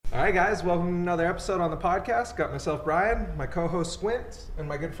right, guys, welcome to another episode on the podcast. Got myself Brian, my co-host Squint, and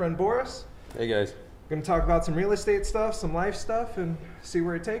my good friend Boris. Hey guys. Going to talk about some real estate stuff, some life stuff, and see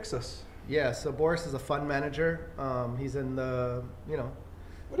where it takes us. Yeah, so Boris is a fund manager. He's in the,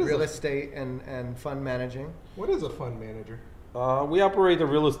 real estate and fund managing. What is a fund manager? We operate a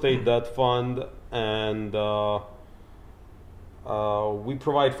real estate debt fund, and we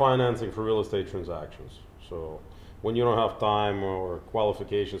provide financing for real estate transactions. So when you don't have time or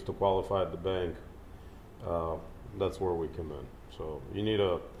qualifications to qualify at the bank, that's where we come in. So you need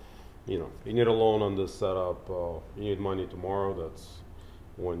a loan on this setup. You need money tomorrow. That's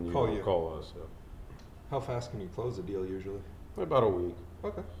when you call us. Yeah. How fast can you close a deal usually? About a week.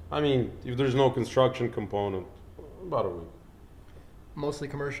 Okay. I mean, if there's no construction component, about a week. Mostly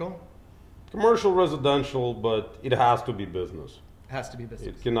commercial? Commercial, residential, but it has to be business. It has to be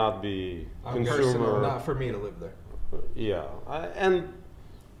business. It cannot be consumer. Personal, not for me to live there. Yeah, and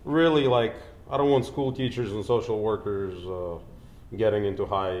really, I don't want school teachers and social workers getting into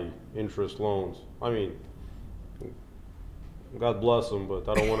high interest loans. I mean, God bless them, but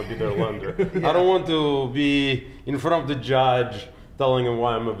I don't want to be their lender. Yeah. I don't want to be in front of the judge telling him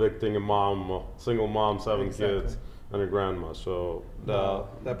why I'm evicting a single mom, 7 kids, and a grandma. So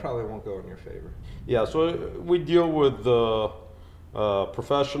that probably won't go in your favor. Yeah, so we deal with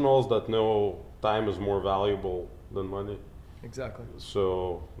professionals that know time is more valuable than money. Exactly.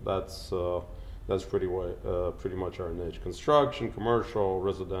 So that's pretty much our niche: construction, commercial,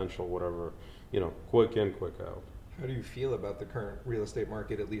 residential, whatever. Quick in, quick out. How do you feel about the current real estate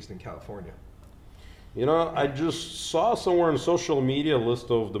market, at least in California? I just saw somewhere on social media a list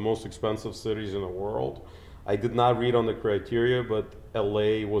of the most expensive cities in the world. I did not read on the criteria, but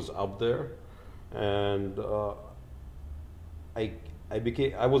LA was up there, and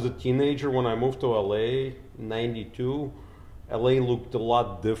I was a teenager when I moved to LA, '92. LA looked a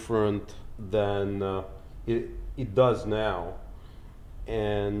lot different than it does now,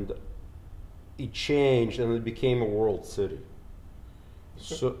 and it changed and it became a world city.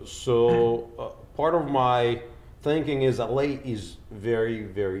 So part of my thinking is LA is very,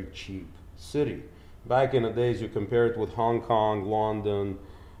 very cheap city. Back in the days, you compare it with Hong Kong, London,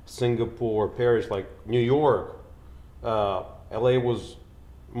 Singapore, Paris, like New York. LA was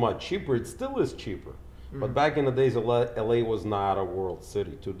much cheaper. It still is cheaper. But back in the days, LA was not a world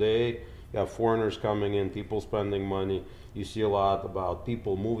city. Today, you have foreigners coming in, people spending money. You see a lot about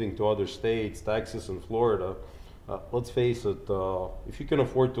people moving to other states, Texas and Florida. Let's face it, if you can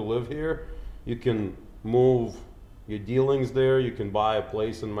afford to live here, you can move your dealings there. You can buy a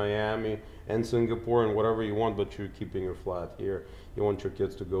place in Miami and Singapore and whatever you want, but you're keeping your flat here. You want your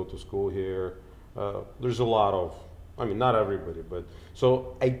kids to go to school here. There's a lot of, not everybody, but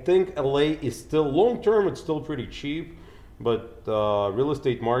so I think LA is still, long term, it's still pretty cheap, but real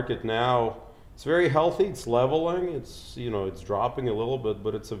estate market now, it's very healthy, it's leveling, it's dropping a little bit,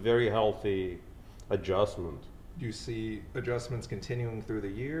 but it's a very healthy adjustment. Do you see adjustments continuing through the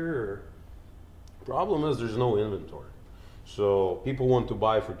year? Or? Problem is there's no inventory. So people want to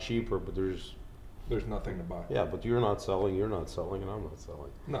buy for cheaper, but there's nothing to buy. Yeah, but you're not selling, and I'm not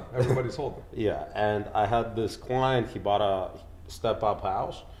selling. No, everybody's holding. Yeah, and I had this client, he bought a step-up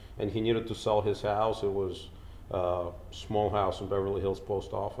house, and he needed to sell his house. It was a small house in Beverly Hills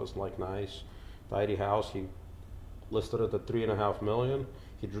post office, nice, tidy house. He listed it at $3.5 million.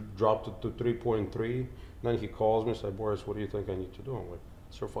 He dropped it to 3.3. Then he calls me and said, Boris, what do you think I need to do? I'm like,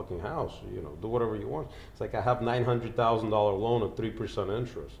 it's your fucking house, do whatever you want. It's like, I have $900,000 loan at 3%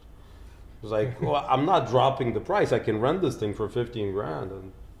 interest. It's like, well, I'm not dropping the price. I can rent this thing for 15 grand.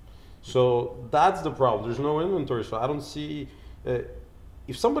 And so that's the problem. There's no inventory. So I don't see,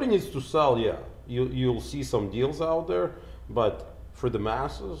 if somebody needs to sell, yeah, you'll see some deals out there, but for the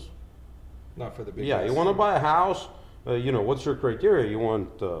masses, not for the big. Yeah, you want to buy a house, what's your criteria? You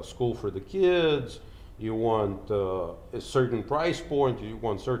want school for the kids, you want a certain price point, you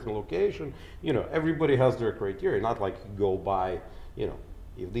want certain location. Everybody has their criteria. Not like you go buy,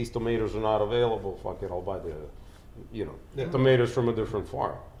 if these tomatoes are not available, fuck it, I'll buy the, tomatoes from a different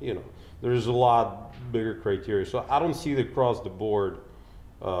farm. There's a lot bigger criteria. So I don't see the across the board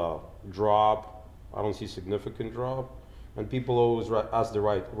drop. I don't see significant drop. And people always ask the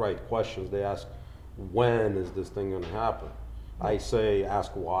right questions. They ask, when is this thing going to happen? I say,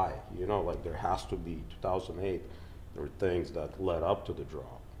 ask why. There has to be 2008. There were things that led up to the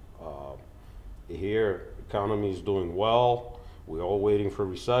drop. Here, economy is doing well. We're all waiting for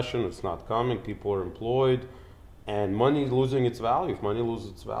recession. It's not coming. People are employed, and money is losing its value. If money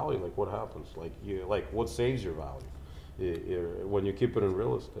loses its value, what happens? What saves your value when you keep it in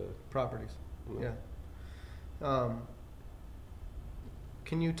real estate? Properties. Yeah.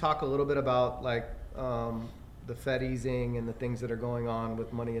 can you talk a little bit about like the Fed easing and the things that are going on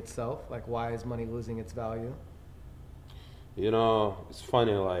with money itself? Like, why is money losing its value? You know, it's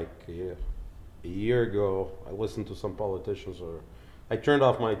funny, like a year ago, I listened to some politicians, or I turned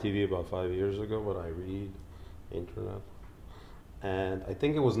off my TV about 5 years ago, but I read internet. And I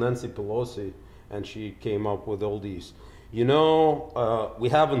think it was Nancy Pelosi, and she came up with all these, we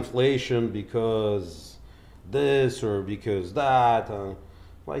have inflation because this or because that.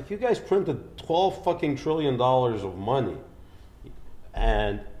 Like, you guys printed $12 fucking trillion of money.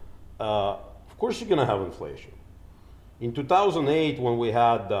 And of course you're gonna have inflation. In 2008, when we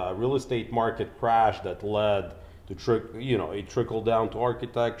had the real estate market crash that led to it trickled down to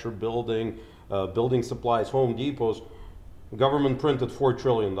architecture, building supplies, Home Depots, government printed $4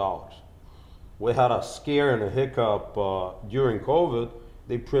 trillion. We had a scare and a hiccup during COVID.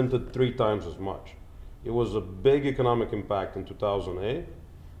 They printed 3 times as much. It was a big economic impact in 2008.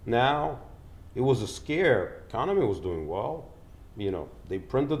 Now, it was a scare. Economy was doing well. They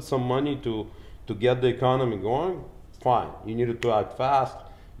printed some money to get the economy going. Fine, you needed to act fast.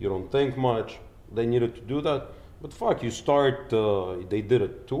 You don't think much. They needed to do that. But fuck, you start. They did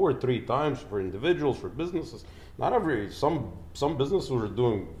it 2 or 3 times for individuals, for businesses. Not every. Some businesses were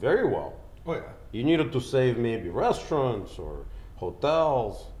doing very well. Oh yeah. You needed to save maybe restaurants or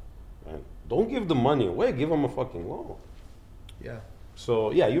hotels, and don't give the money away. Give them a fucking loan. Yeah.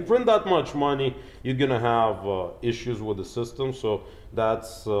 So yeah, you print that much money, you're gonna have issues with the system. So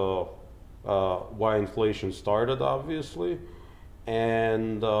that's why inflation started, obviously,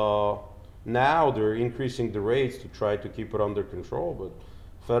 and now they're increasing the rates to try to keep it under control. But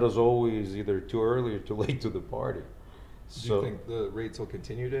Fed is always either too early or too late to the party. Do you think the rates will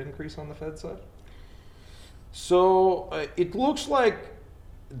continue to increase on the Fed side? So it looks like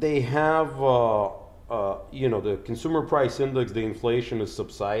they have, the consumer price index, the inflation is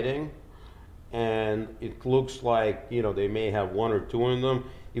subsiding, and it looks like, they may have 1 or 2 in them.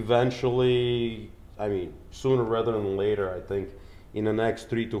 Eventually, sooner rather than later, I think in the next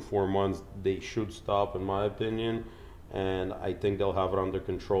 3 to 4 months, they should stop, in my opinion, and I think they'll have it under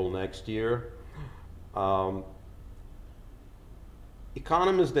control next year.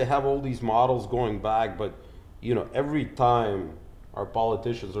 Economists, they have all these models going back, but every time our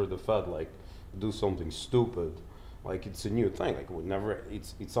politicians or the Fed do something stupid, it's a new thing.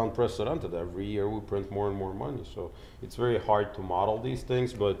 It's unprecedented. Every year we print more and more money, so it's very hard to model these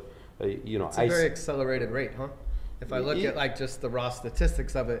things. But it's a very accelerated rate, huh? If I look at just the raw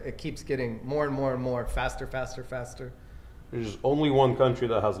statistics of it, it keeps getting more and more and more, faster. There's only one country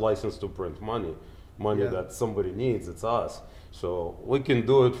that has license to print money that somebody needs. It's us. So we can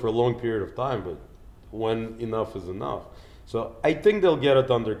do it for a long period of time, but when enough is enough. So I think they'll get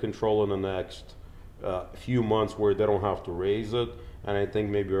it under control in the next few months, where they don't have to raise it, and I think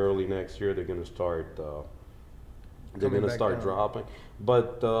maybe early next year they're going to start. They're going to start dropping.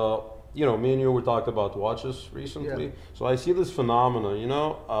 But me and you were talking about watches recently. Yeah. So I see this phenomena.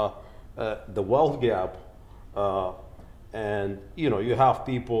 The wealth gap, and you have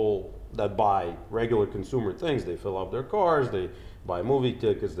people that buy regular consumer things. They fill up their cars, they buy movie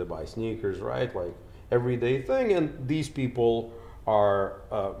tickets, they buy sneakers, right? Like everyday thing. And these people are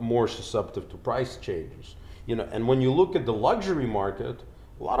more susceptible to price changes. And when you look at the luxury market,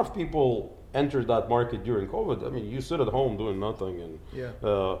 a lot of people entered that market during COVID. You sit at home doing nothing, and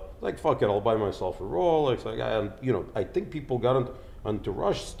fuck it, I'll buy myself a Rolex. I think people got into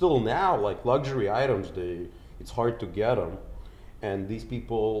rush. Still now, luxury items, it's hard to get them. And these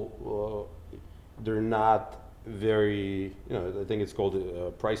people, they're not very, I think it's called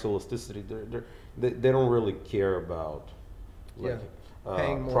price elasticity. They don't really care about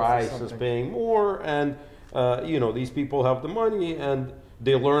paying more prices, paying more. And, these people have the money, and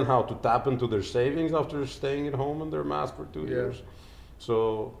they learn how to tap into their savings after staying at home in their mask for 2 years.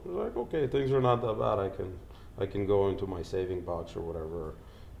 So okay, things are not that bad. I can go into my saving box or whatever,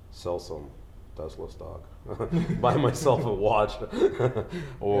 sell some Tesla stock, buy myself a watch,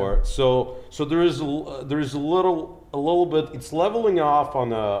 so there is a little bit. It's leveling off on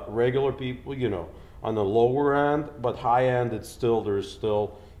the regular people, on the lower end, but high end, there's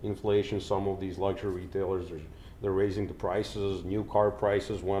still inflation. Some of these luxury retailers they're raising the prices. New car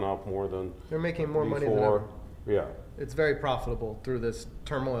prices went up more than they're making more money than before. ever. Yeah. It's very profitable through this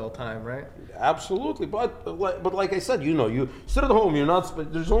turmoil time, right? Absolutely, but like I said, you sit at home. You're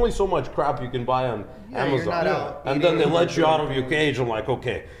not. There's only so much crap you can buy on Amazon, you're not out and then they eating let you out of your cage. I'm like,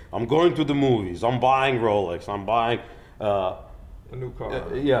 okay, I'm going to the movies. I'm buying Rolex. I'm buying a new car.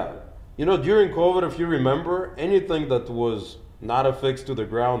 During COVID, if you remember, anything that was not affixed to the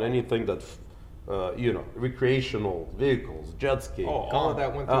ground, anything that recreational vehicles, jet ski. Oh, all of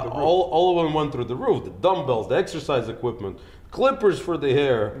that went through the roof. All of them went through the roof. The dumbbells, the exercise equipment, clippers for the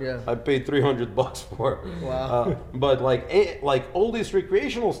hair. Yeah. I paid $300 for. Wow. But like all this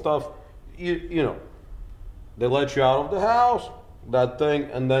recreational stuff, they let you out of the house, that thing,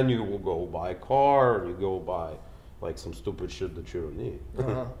 and then you will go buy a car, or you go buy like some stupid shit that you don't need.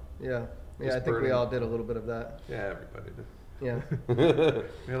 Uh-huh. Yeah. Yeah, Just I think we burning. all did a little bit of that. Yeah, everybody did. Yeah.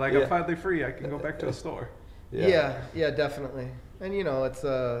 You're like, Yeah. I'm finally free. I can go back to the store. Yeah, definitely. And it's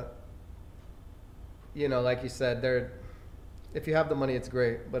like you said, if you have the money, it's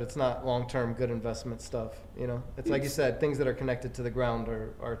great, but it's not long-term good investment stuff. It's like you said, things that are connected to the ground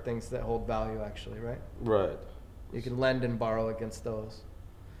are things that hold value, actually, right? Right. You can lend and borrow against those.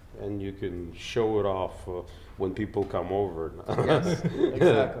 And you can show it off when people come over. Yes,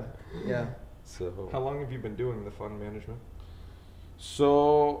 exactly. Yeah. So. How long have you been doing the fund management?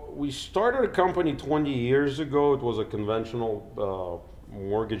 So we started a company 20 years ago. It was a conventional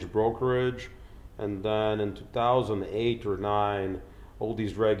mortgage brokerage, and then in 2008 or 9, all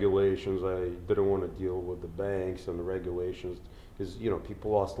these regulations. I didn't want to deal with the banks and the regulations because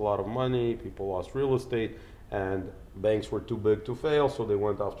people lost a lot of money, people lost real estate, and banks were too big to fail. So they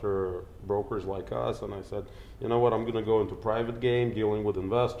went after brokers like us, and I said, you know what? I'm going to go into private game, dealing with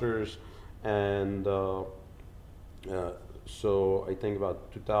investors, and. So I think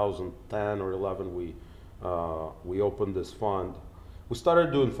about 2010 or 11, we opened this fund. We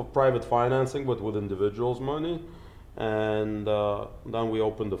started doing private financing, but with individuals' money, and then we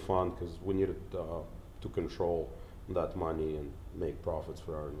opened the fund because we needed to control that money and make profits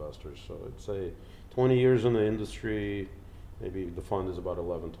for our investors. So I'd say 20 years in the industry, maybe the fund is about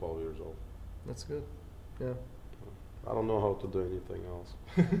 11, 12 years old. That's good. Yeah. I don't know how to do anything else.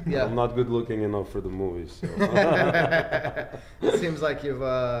 Yeah. I'm not good looking enough for the movies. So. It seems like you've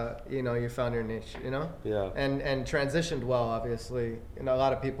you found your niche, Yeah. and transitioned well, obviously. A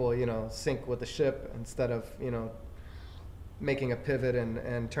lot of people sink with the ship instead of making a pivot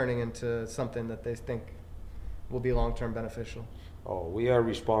and turning into something that they think will be long-term beneficial. Oh, we are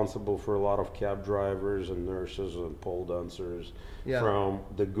responsible for a lot of cab drivers and nurses and pole dancers Yeah. from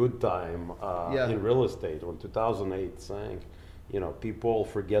the good time Yeah. in real estate when 2008 sank. People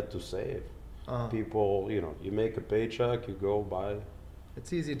forget to save. Uh-huh. People, you make a paycheck, you go buy.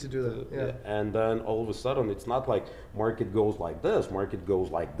 It's easy to do that. Yeah. And then all of a sudden, it's not like market goes like this, market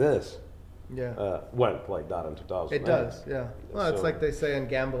goes like this. Yeah. Went like that in 2008. It does. Yeah. Well, it's So- like they say in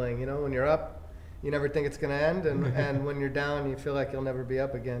gambling. When you're up, you never think it's going to end, and when you're down, you feel like you'll never be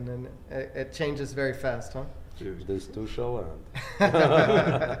up again, and it changes very fast, huh? Dude. This too shall end.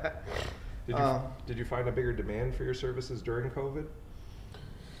 Did you find a bigger demand for your services during COVID?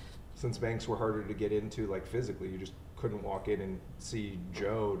 Since banks were harder to get into, like physically, you just couldn't walk in and see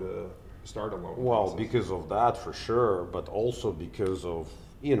Joe to start a loan. Well, process. because of that for sure, but also because of,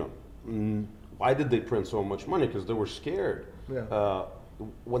 why did they print so much money? Because they were scared. Yeah.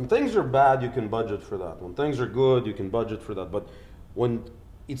 When things are bad, you can budget for that. When things are good, you can budget for that. But when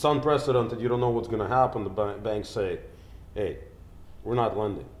it's unprecedented, you don't know what's going to happen, the banks say, hey, we're not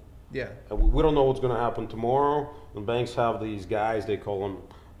lending. Yeah. We don't know what's going to happen tomorrow. The banks have these guys, they call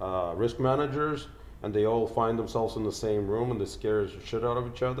them risk managers, and they all find themselves in the same room and they scare the shit out of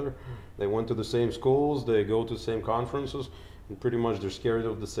each other. They went to the same schools, they go to the same conferences, and pretty much they're scared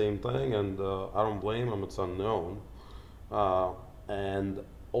of the same thing, and I don't blame them, it's unknown. And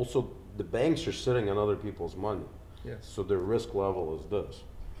also, the banks are sitting on other people's money. Yes. So their risk level is this.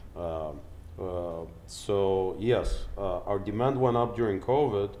 So yes, our demand went up during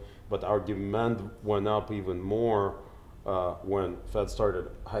COVID, but our demand went up even more when Fed started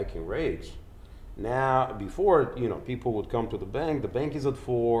hiking rates. Now, before, people would come to the bank is at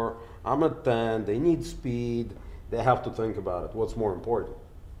 4, I'm at 10, they need speed, they have to think about it. What's more important?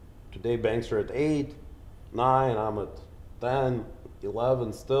 Today, banks are at 8, 9, I'm at 10,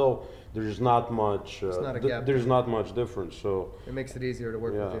 11 still. There's not much, not a gap. there's not much difference, so. It makes it easier to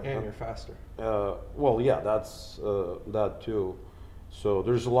work Yeah. with you. And you're faster. Well, yeah, that's that too. So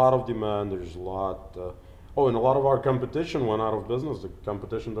there's a lot of demand. There's a lot. And a lot of our competition went out of business. The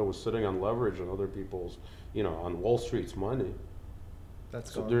competition that was sitting on leverage and other people's, on Wall Street's money.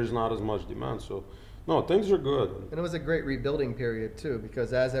 That's So gone. there's not as much demand. So, no, things are good. And it was a great rebuilding period too,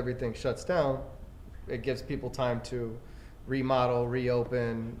 because as everything shuts down, it gives people time to remodel,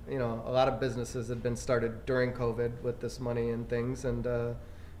 reopen. A lot of businesses had been started during COVID with this money and things, and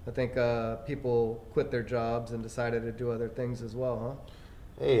I think people quit their jobs and decided to do other things as well, huh?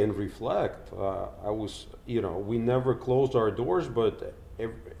 Hey, and reflect. We never closed our doors, but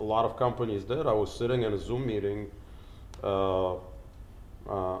a lot of companies did. I was sitting in a Zoom meeting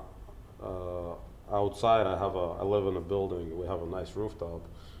outside. I live in a building. We have a nice rooftop.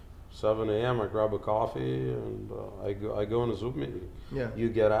 7 a.m. I grab a coffee and I go in a Zoom meeting. Yeah. You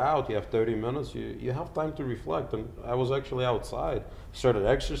get out. You have 30 minutes. You have time to reflect. And I was actually outside. Started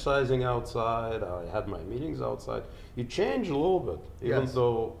exercising outside. I had my meetings outside. You change a little bit, even Yes.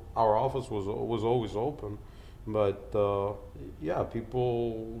 though our office was always open. But yeah,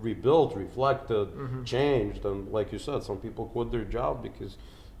 people rebuilt, reflected, changed, and like you said, some people quit their job because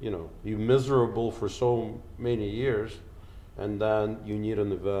you're miserable for so many years, and then you need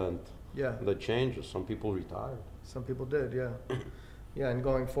an event Yeah. that changes. Some people retired. Some people did, yeah. Yeah, and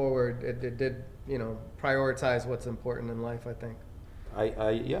going forward, it did, prioritize what's important in life, I think.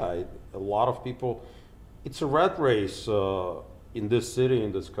 A lot of people. It's a rat race in this city,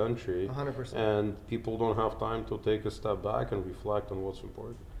 in this country, 100%. and people don't have time to take a step back and reflect on what's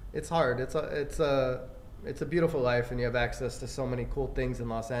important. It's hard. It's a beautiful life, and you have access to so many cool things in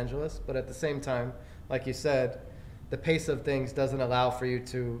Los Angeles. But at the same time, like you said, the pace of things doesn't allow for you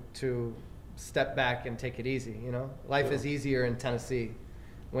to step back and take it easy. Life Yeah. is easier in Tennessee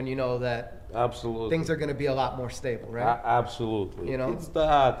when you know that Absolutely. things are going to be a lot more stable, right? Absolutely. It's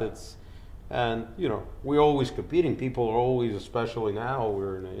that. And we're always competing. People are always, especially now,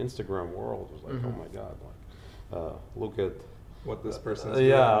 we're in an Instagram world. It's like, oh my God, look at What this person's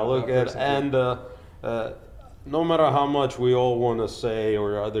yeah, doing, look that at person did. and no matter how much we all want to say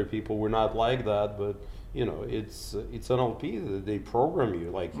or other people, we're not like that. But it's NLP. They program you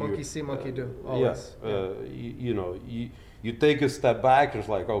like Monkey see, monkey do. Yes. Always. You take a step back. It's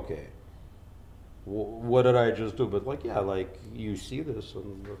like, okay, what did I just do? But you see this,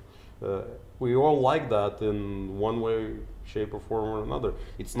 and we all like that in one way, shape, or form or another.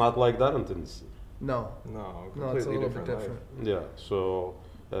 It's not like that in Tennessee. No, No, no, it's a completely little bit life. different. Yeah, so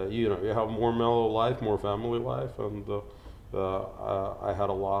you have more mellow life, more family life, and I had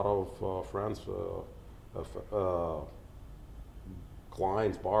a lot of friends,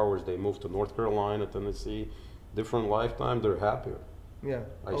 clients, borrowers. They moved to North Carolina, Tennessee, different lifetime. They're happier. Yeah,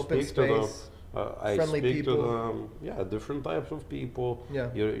 I open speak to them. space. I Friendly speak people. to them. Yeah, different types of people. Yeah.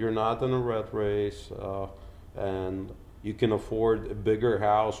 You're not in a rat race, and you can afford a bigger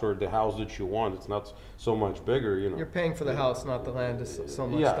house or the house that you want. It's not so much bigger, You're paying for the house, not the land is so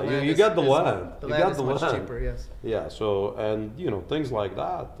much. Yeah, The you- land you is- got the is- land. The You land got is the much land. cheaper, yes. Yeah. So and things like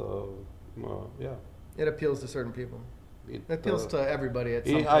that. Yeah. It appeals to certain people. It It appeals to everybody at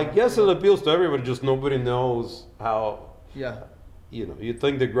some point. I guess it appeals to everybody. Just nobody knows how. Yeah, You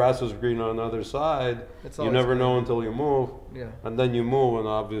think the grass is green on the other side. It's You always never green. know until you move. yeah. And then you move, and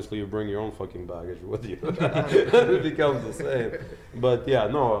obviously you bring your own fucking baggage with you. It becomes the same. But yeah,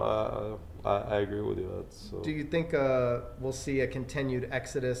 no, I agree with you. Do you think we'll see a continued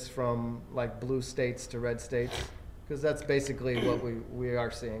exodus from like blue states to red states? Because that's basically what we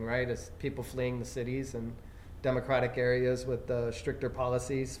are seeing, right? Is people fleeing the cities and democratic areas with stricter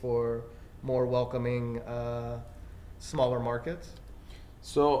policies for more welcoming smaller markets?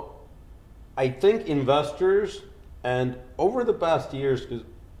 So I think investors, and over the past years, because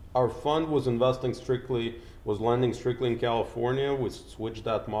our fund was lending strictly in California. We switched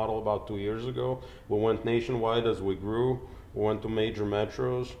that model about 2 years ago. We went nationwide as we grew. We went to major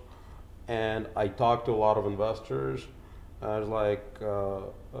metros. And I talked to a lot of investors. I was like, the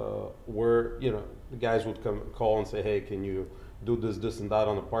guys would call and say, hey, can you do this, and that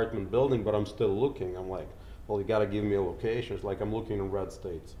on apartment building? But I'm still looking. I'm like, well, you got to give me a location. It's like I'm looking in red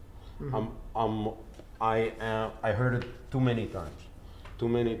states. I heard it too many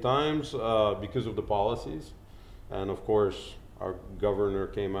times because of the policies, and of course our governor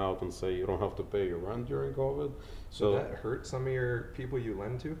came out and say you don't have to pay your rent during COVID. So that hurt some of your people you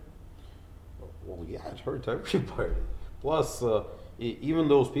lend to? Well, yeah, it hurt everybody. Plus, even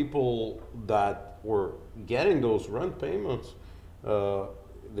those people that were getting those rent payments,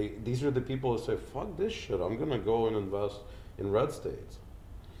 these are the people that say, fuck this shit, I'm going to go and invest in red states.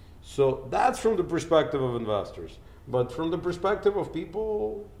 So that's from the perspective of investors. But from the perspective of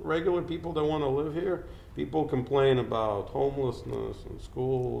people, regular people that want to live here, people complain about homelessness and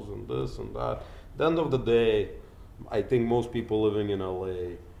schools and this and that. At the end of the day, I think most people living in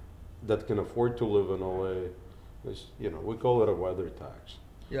LA that can afford to live in LA, is, we call it a weather tax.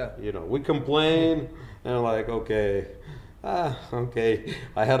 Yeah. We complain and like, okay, I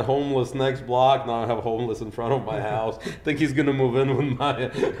had homeless next block. Now I have homeless in front of my house. Think he's gonna move in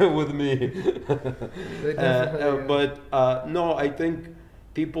with me. They definitely, But no, I think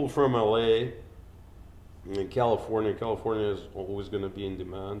people from LA and California is always gonna be in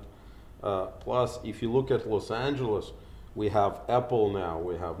demand. Plus, if you look at Los Angeles, we have Apple now,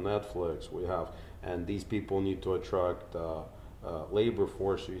 we have Netflix, and these people need to attract labor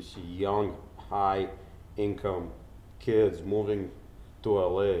force. So you see young, high income kids moving to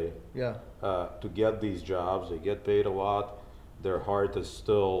LA Yeah. to get these jobs. They get paid a lot. Their heart is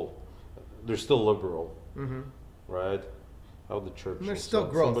still, they're still liberal, Mm-hmm. right? How the church. And there's still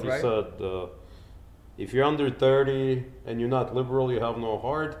growth, Somebody right? said, if you're under 30 and you're not liberal, you have no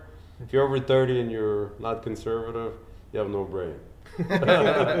heart. If you're over 30 and you're not conservative, you have no brain.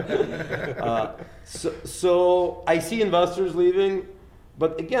 So I see investors leaving,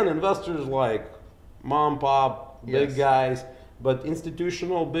 but again, investors like mom, pop, big Yes. guys, but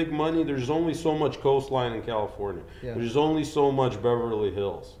institutional big money, there's only so much coastline in California. Yeah. There's only so much Beverly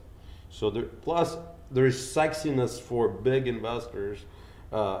Hills. So plus there's sexiness for big investors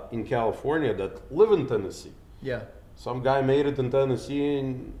in California that live in Tennessee. Yeah. Some guy made it in Tennessee,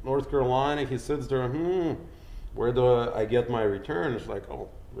 in North Carolina. He sits there, where do I get my return? It's like, oh,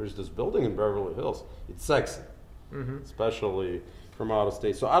 there's this building in Beverly Hills. It's sexy, Mm-hmm. especially from out of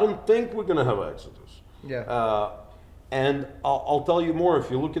state. So I don't think we're going to have exodus. Yeah. And I'll tell you more.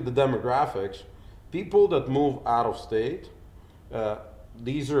 If you look at the demographics, people that move out of state,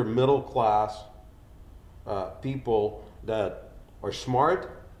 these are middle class people that are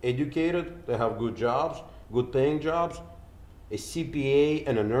smart, educated, they have good jobs, good paying jobs, a CPA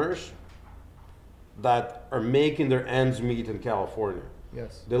and a nurse that are making their ends meet in California.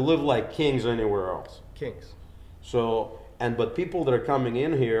 Yes. They live like kings anywhere else. Kings. So, but people that are coming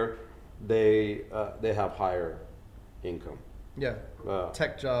in here, they have higher income. Yeah. Uh,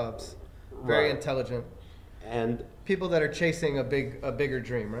 Tech jobs. Very right. intelligent. And People that are chasing a bigger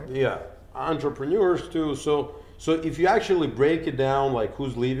dream, right? yeah, entrepreneurs too. So if you actually break it down, like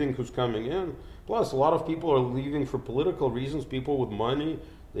who's leaving, who's coming in, plus a lot of people are leaving for political reasons. People with money,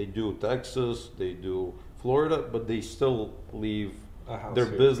 they do Texas, they do Florida, but they still leave A house their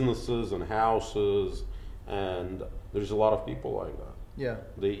here. businesses and houses, and there's a lot of people like that. Yeah.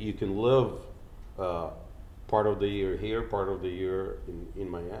 You can live part of the year here, part of the year in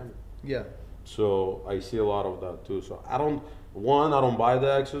Miami. Yeah. So I see a lot of that too. So I don't buy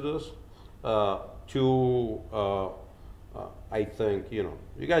the exodus. Two, I think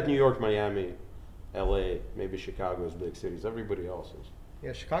you got New York, Miami, L.A., maybe Chicago as big cities. Everybody else is.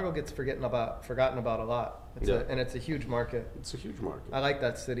 Yeah. Chicago gets forgotten about a lot. And it's a huge market. It's a huge market. I like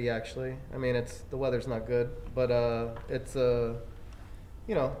that city actually. I mean, the weather's not good, but it's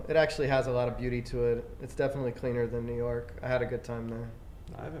it actually has a lot of beauty to it. It's definitely cleaner than New York. I had a good time there.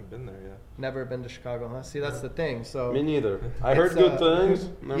 I haven't been there yet. Never been to Chicago, huh? See, that's the thing. So Me neither. I heard It's, good things.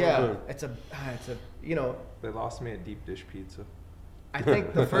 Never yeah, been. it's a They lost me at deep dish pizza. I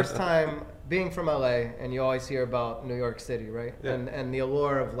think the first time being from LA, and you always hear about New York City, right? Yeah. And the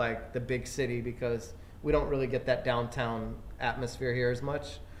allure of like the big city, because we don't really get that downtown atmosphere here as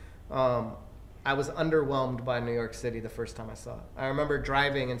much. I was underwhelmed by New York City the first time I saw it. I remember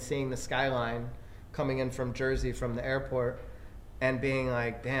driving and seeing the skyline coming in from Jersey from the airport and being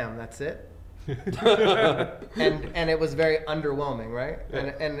like, damn, that's it? and it was very underwhelming, right?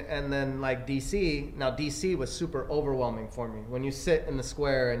 Yeah. And then like DC, now DC was super overwhelming for me. When you sit in the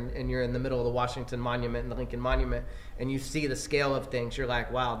square and you're in the middle of the Washington Monument and the Lincoln Monument and you see the scale of things, you're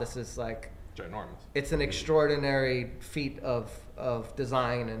like, wow, this is like, Ginormous. it's an extraordinary feat of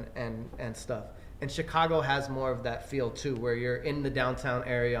design and stuff. And Chicago has more of that feel too, where you're in the downtown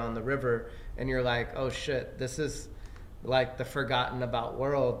area on the river and you're like, oh shit, this is like the forgotten about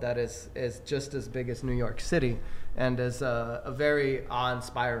world that is just as big as New York City and is a very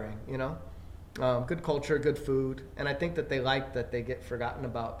awe-inspiring, good culture, good food. And I think that they like that they get forgotten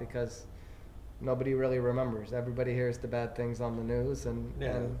about because nobody really remembers. Everybody hears the bad things on the news and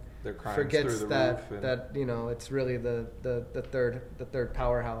Their crimes forgets through the that roof and- it's really the third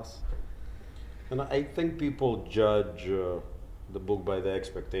powerhouse. And I think people judge the book by the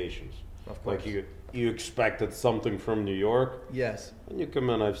expectations. Of course. Like you expected something from New York, Yes, and you come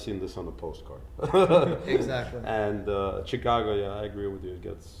in. I've seen this on a postcard. exactly. And Chicago, yeah, I agree with you. It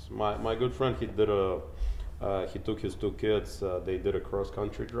gets my good friend. He took his two kids. They did a cross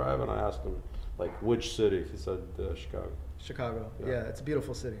country drive, and I asked him like which city. He said Chicago. Chicago, Yeah. yeah, it's a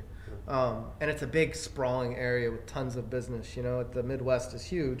beautiful city, and it's a big sprawling area with tons of business. The Midwest is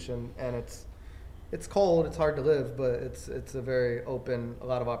huge, and it's cold. It's hard to live, but it's a very open, a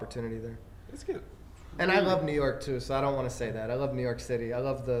lot of opportunity there. It's good. And I love New York too, so I don't want to say that. I love New York City. I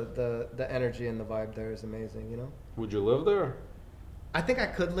love the energy and the vibe there is amazing. Would you live there? I think I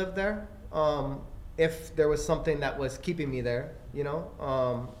could live there if there was something that was keeping me there.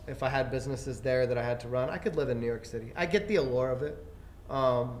 If I had businesses there that I had to run, I could live in New York City. I get the allure of it.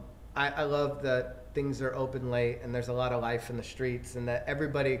 I love that things are open late and there's a lot of life in the streets and that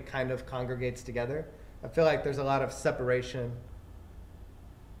everybody kind of congregates together. I feel like there's a lot of separation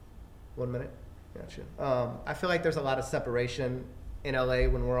 1 minute. Gotcha. I feel like there's a lot of separation in LA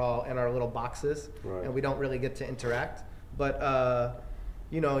when we're all in our little boxes Right. and we don't really get to interact. But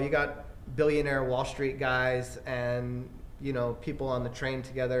you know, you got billionaire Wall Street guys and you know people on the train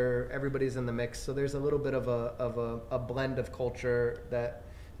together. Everybody's in the mix, so there's a little bit of a blend of culture that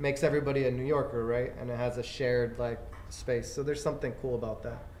makes everybody a New Yorker, right? And it has a shared like space. So there's something cool about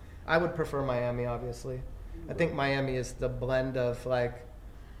that. I would prefer Miami, obviously. I think Miami is the blend of like,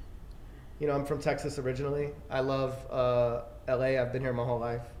 you know, I'm from Texas originally. I love LA. I've been here my whole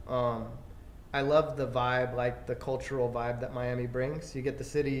life. I love the vibe, like the cultural vibe that Miami brings. You get the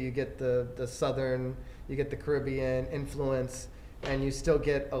city, you get the southern, you get the Caribbean influence, and you still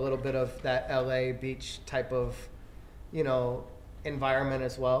get a little bit of that LA beach type of, you know, environment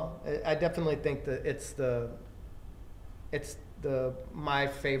as well. I definitely think that it's the my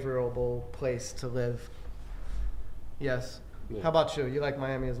favorable place to live. Yes. Yeah. How about you? You like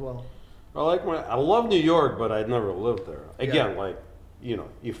Miami as well? I love New York, but I'd never lived there. Again, Yeah. like, you know,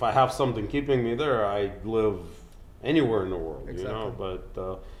 if I have something keeping me there, I'd live anywhere in the world, you know. Exactly.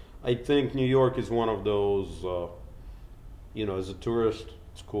 But I think New York is one of those, you know, as a tourist,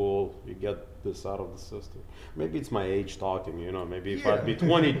 it's cool. You get this out of the system. Maybe it's my age talking, you know. Maybe if I'd be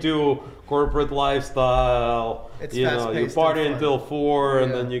 22, corporate lifestyle, It's you know, you fast-paced party and fun. until 4,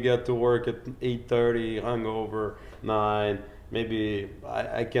 and Yeah. then you get to work at 8:30, hungover, 9. Maybe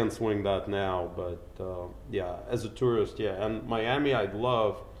I can't swing that now, but yeah, as a tourist, yeah. And Miami, I'd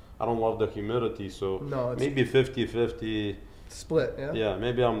love. I don't love the humidity, so No, it's- maybe 50-50. Split, yeah? Yeah,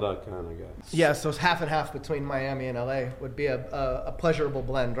 maybe I'm that kind of guy. Yeah, so it's half and half between Miami and LA would be a pleasurable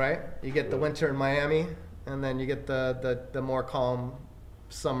blend, right? You get the Yeah. winter in Miami, and then you get the more calm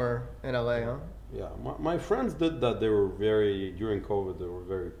summer in LA, huh? Yeah, my friends did that. They were during COVID, they were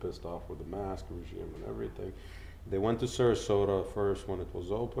very pissed off with the mask regime and everything. They went to Sarasota first when it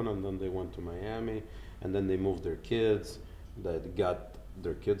was open, and then they went to Miami, and then they moved their kids. They got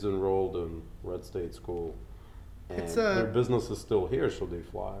their kids enrolled in Red State School, and It's their business is still here, so they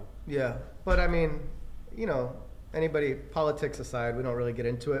fly. Yeah, but I mean, you know, politics aside, we don't really get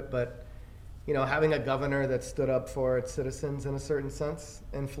into it, but, you know, having a governor that stood up for its citizens in a certain sense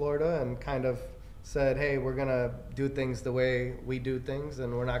in Florida and kind of said, hey, we're going to do things the way we do things,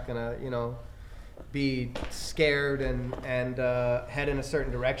 and we're not going to, you know, be scared and head in a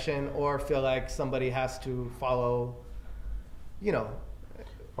certain direction or feel like somebody has to follow, you know.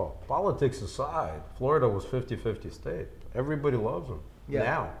 Oh, politics aside, Florida was 50-50 state. Everybody loves him. Yeah.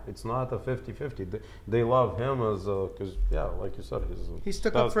 Now, it's not a 50-50. They love him as because, yeah, like you said, He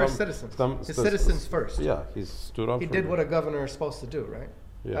stood up for his citizens. His citizens first. Yeah, he stood up He for did them. what a governor is supposed to do, right?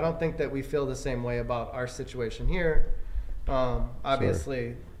 Yeah. I don't think that we feel the same way about our situation here.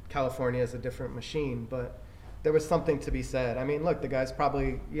 Obviously, California is a different machine, but there was something to be said. I mean, look, the guy's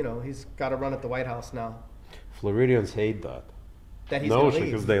probably, you know, he's got to run at the White House now. Floridians hate that That he's notion gonna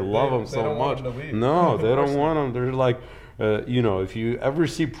because leave. they love him They so don't want much. him to leave. No, Of they don't course want him. They're like, you know, if you ever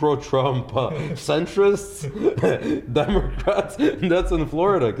see pro-Trump centrists, Democrats, that's in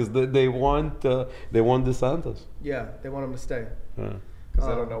Florida because they want DeSantis. Yeah, they want him to stay. Yeah, Because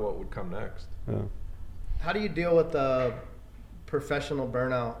they don't know what would come next. yeah. How do you deal with the professional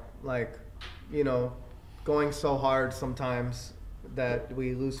burnout? Like, you know, going so hard sometimes that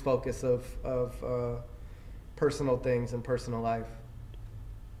we lose focus of personal things and personal life.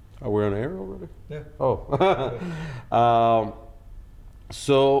 Are we on air already? Yeah. Oh.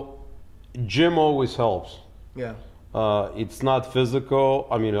 So gym always helps. Yeah. It's not physical.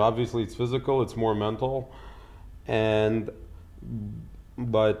 I mean, obviously it's physical. It's more mental,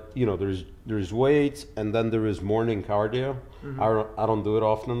 but you know, there's weights, and then there is morning cardio. I don't do it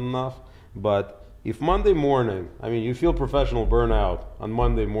often enough, but if Monday morning, I mean, you feel professional burnout on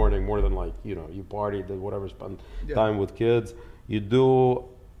Monday morning more than like, you know, you party, did whatever, spend Yeah. time with kids. You do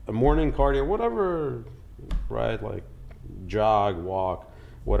a morning cardio, whatever, right? Like jog, walk,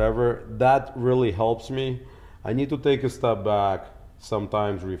 whatever. That really helps me. I need to take a step back,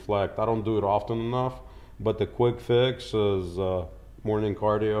 sometimes reflect. I don't do it often enough, but the quick fix is morning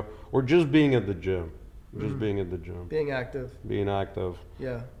cardio or just being at the gym. Just being at the gym, Being active. being active.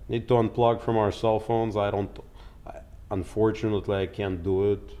 Yeah. Need to unplug from our cell phones. Unfortunately, I can't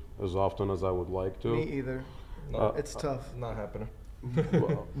do it as often as I would like to. Me either. No, It's tough. Not happening.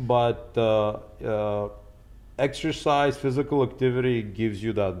 But exercise, physical activity gives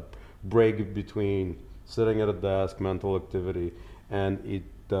you that break between sitting at a desk, mental activity, and it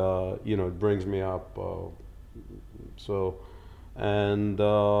you know, it brings me up.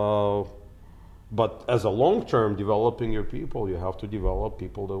 But as a long term, developing your people, you have to develop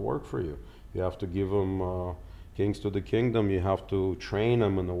people that work for you. You have to give them kings to the kingdom. You have to train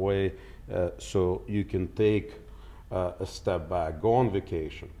them in a way so you can take a step back, go on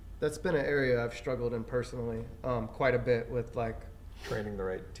vacation. That's been an area I've struggled in personally, quite a bit with like Training the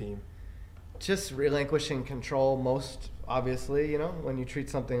right team. just relinquishing control. Most obviously, you know, when you treat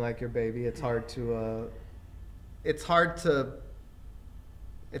something like your baby, it's hard to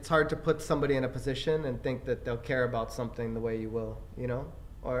put somebody in a position and think that they'll care about something the way you will, you know,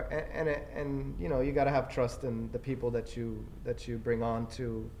 or and you know, you got to have trust in the people that you bring on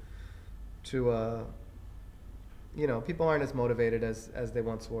to you know, people aren't as motivated as they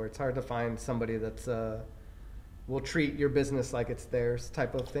once were. It's hard to find somebody that's will treat your business like it's theirs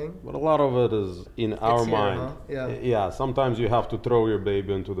type of thing. But a lot of it is in our here, mind. huh? Yeah. Yeah, sometimes you have to throw your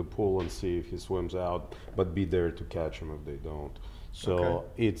baby into the pool and see if he swims out, but be there to catch him if they don't. So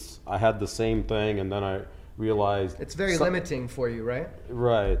Okay. I had the same thing, and then I realized It's very so- limiting for you, right?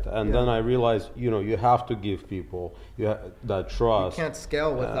 Right, and Yeah. then I realized, you know, you have to give people that You trust, can't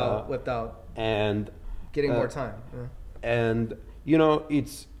scale without and getting uh, more time. Yeah. and you know,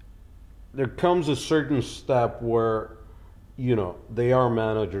 there comes a certain step where, you know, they are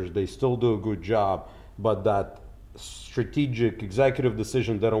managers, they still do a good job, but that strategic executive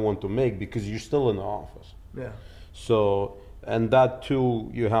decision they don't want to make because you're still in the office. Yeah. So, and that too,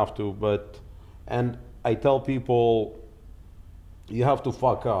 you have to, and I tell people, you have to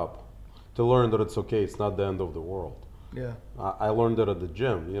fuck up to learn that it's okay, it's not the end of the world. Yeah. I learned it at the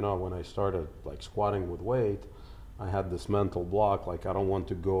gym, you know, when I started like squatting with weight, I had this mental block, like I don't want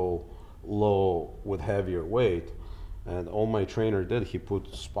to go low with heavier weight. And all my trainer did, he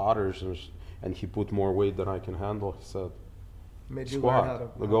put spotters and he put more weight than I can handle. He said, Made you learn how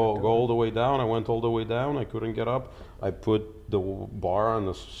squat, to go do all it. the way down. I went all the way down. I couldn't get up. I put the bar on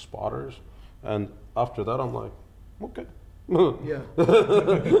the spotters, and after that, I'm like, okay. Yeah.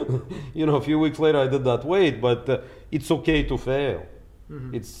 You know, a few weeks later, I did that weight, but it's okay to fail.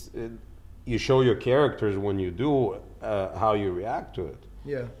 Mhm. You show your characters when you do how you react to it.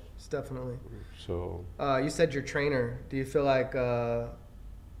 Yeah. It's definitely. So You said your trainer. Do you feel like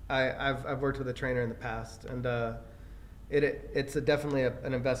I've worked with a trainer in the past, and it's definitely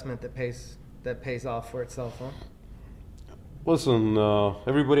an investment that pays off for itself, huh? listen,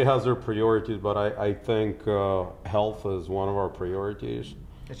 everybody has their priorities, but I think health is one of our priorities.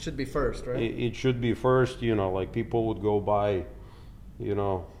 It should be first, right? It should be first. You know, like people would go buy, you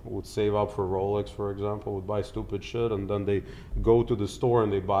know, would save up for Rolex, for example, would buy stupid shit, and then they go to the store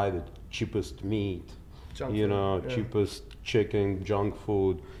and they buy the cheapest meat, Junk you food, know, yeah. cheapest chicken, junk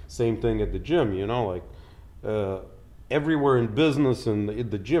food. Same thing at the gym, you know, like everywhere in business and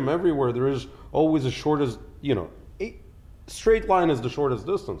at the gym, everywhere there is always a shortest, you know, a straight line is the shortest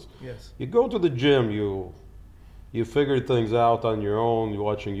distance. Yes. You go to the gym, you figure things out on your own. You're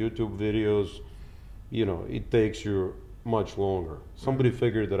watching YouTube videos. You know, it takes you much longer. Somebody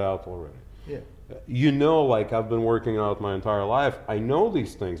figured it out already. Yeah. You know, like I've been working out my entire life. I know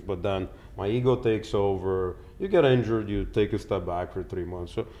these things, but then my ego takes over. You get injured, you take a step back for 3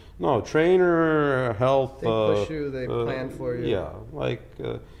 months. So no, trainer, health. They push you, they plan for you. Yeah, like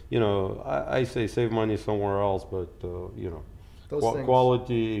you know, I say save money somewhere else, but you know, Those things.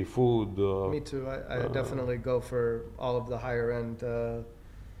 quality food. Me too. I definitely go for all of the higher end,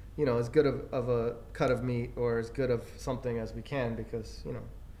 you know, as good of a cut of meat or as good of something as we can, because, you know,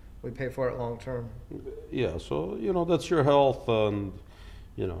 we pay for it long term. Yeah, so you know that's your health, and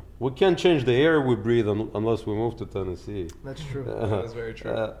you know we can't change the air we breathe unless we move to Tennessee. That's true. That is very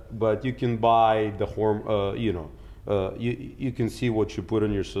true. But you can buy the you know, you can see what you put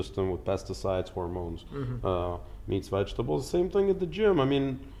in your system with pesticides, hormones, meats, vegetables. Same thing at the gym. I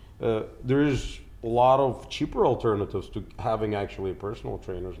mean, there is a lot of cheaper alternatives to having actually personal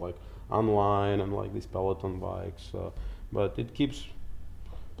trainers, like online and like these Peloton bikes. But it keeps.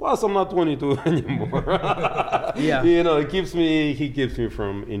 Plus, I'm not 22 anymore. Yeah. You know, he keeps me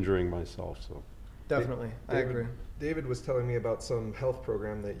from injuring myself. So. Definitely. I agree. David was telling me about some health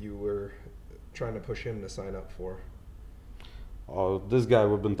program that you were trying to push him to sign up for. Oh, this guy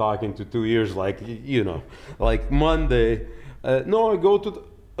we've been talking to 2 years, like, you know, like Monday. No, I go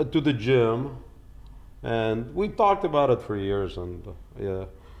to the gym, and we talked about it for years, and yeah.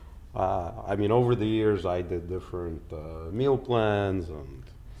 I mean, over the years, I did different meal plans and.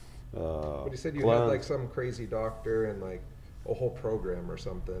 But he said you had like some crazy doctor and like a whole program or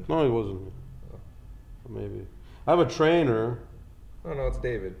something. No, it wasn't me. Maybe. I have a trainer. Oh no, it's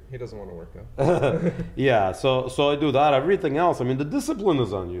David. He doesn't want to work out. Yeah, so I do that. Everything else, I mean, the discipline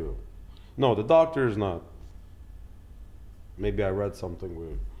is on you. No, the doctor is not. Maybe I read something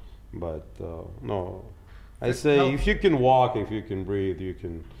weird, but no. I say Health- if you can walk, if you can breathe, you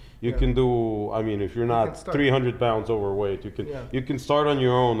can Yeah. do. I mean, if you're can not start. 300 pounds overweight, Yeah. you can start on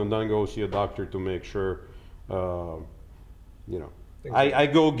your own and then go see a doctor to make sure. Uh, you know, Things like- I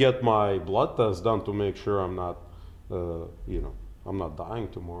go get my blood test done to make sure I'm not. You know, I'm not dying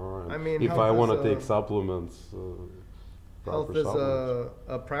tomorrow. And I mean, if health I is want to a- take supplements. Health proper is supplements.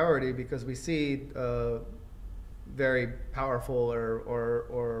 a priority because we see very powerful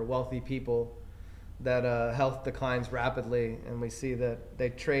or wealthy people that health declines rapidly, and we see that they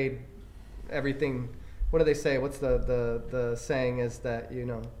trade everything. What do they say? What's the saying is that, you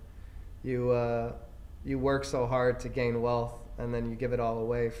know, you work so hard to gain wealth, and then you give it all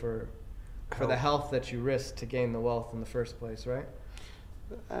away for the health that you risk to gain the wealth in the first place, right?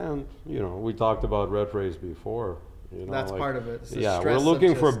 And you know, we talked about red race before. You know, That's part of it. It's the Yeah, we're stress of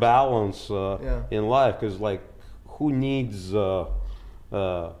looking for just- balance Yeah. in life because, like, who needs that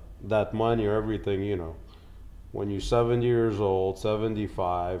money or everything? You know, when you're 70 years old,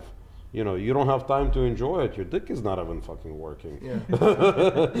 75, you know, you don't have time to enjoy it. Your dick is not even fucking working. Yeah.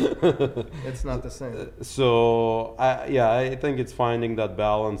 It's not the same. So I think it's finding that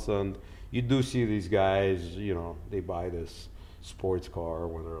balance, and you do see these guys. You know, they buy this sports car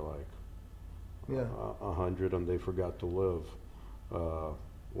when they're like Yeah. 100 and they forgot to live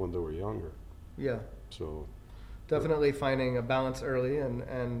when they were younger. Yeah. So Definitely finding a balance early,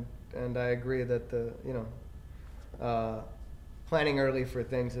 and I agree that planning early for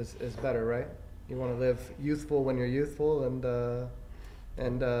things is better, right? You want to live youthful when you're youthful,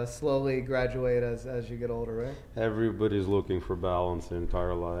 and slowly graduate as you get older, right? everybody's looking for balance their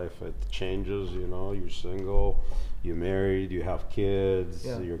entire life. It changes, you know. You're single, you're married, you have kids.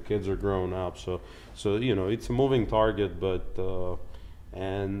 Yeah. Your kids are grown up. So you know, it's a moving target, but you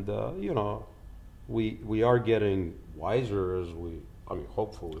know, we are getting wiser as we. I mean,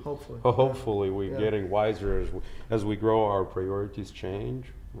 hopefully. Hopefully, we're Yeah. getting wiser as we grow. Our priorities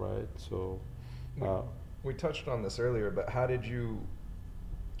change, right? So. We touched on this earlier, but how did you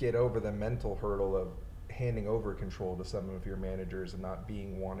get over the mental hurdle of handing over control to some of your managers and not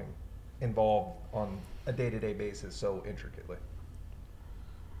being involved on a day-to-day basis so intricately?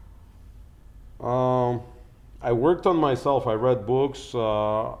 I worked on myself. I read books.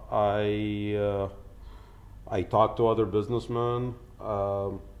 I talked to other businessmen.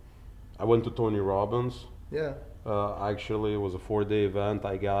 I went to Tony Robbins. Yeah. Actually, it was a 4-day event.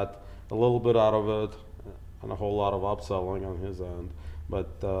 I got a little bit out of it and a whole lot of upselling on his end.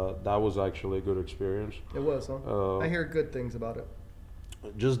 But that was actually a good experience. It was, huh? I hear good things about it.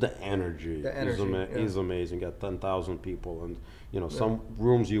 Just the energy, The energy, is amazing. Got 10,000 people, and you know, some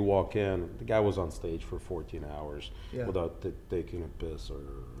rooms you walk in, the guy was on stage for 14 hours Yeah. without taking a piss or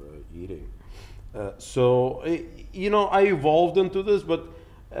eating. You know, I evolved into this, but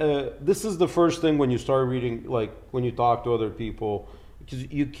this is the first thing when you start reading, like when you talk to other people,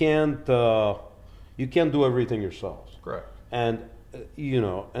 because you can't do everything yourself. Correct. And you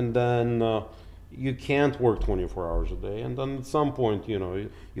know, and then you can't work 24 hours a day, and then at some point, you know,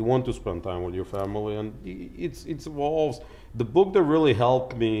 you want to spend time with your family, and it evolves. The book that really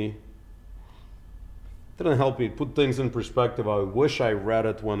helped me didn't help me put things in perspective. I wish I read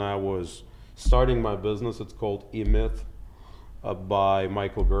it when I was starting my business. It's called E-Myth by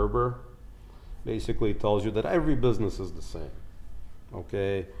Michael Gerber. Basically, it tells you that every business is the same.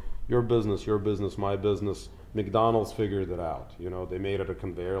 Okay, your business, my business. McDonald's figured it out. You know, they made it a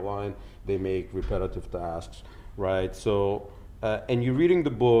conveyor line. They make repetitive tasks, right? So, and you're reading the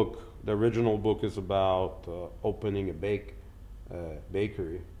book. The original book is about opening a bakery.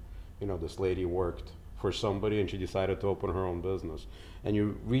 You know, this lady worked for somebody and she decided to open her own business. And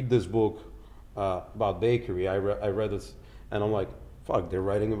you read this book about bakery. I read this and I'm like, fuck, they're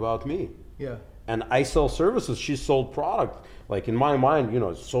writing about me. Yeah. And I sell services. She sold product. Like in my mind, you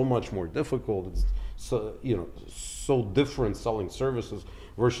know, it's so much more difficult. It's so, you know, so different selling services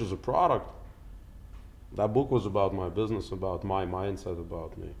versus a product. That book was about my business, about my mindset,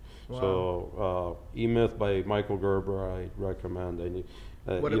 about me. Wow. So, E-Myth by Michael Gerber, I recommend. And,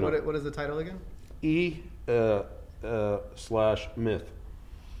 What is the title again? E/myth.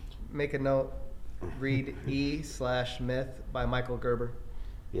 Make a note. Read E/myth by Michael Gerber.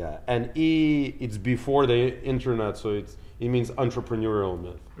 Yeah, and it's before the internet, so it means entrepreneurial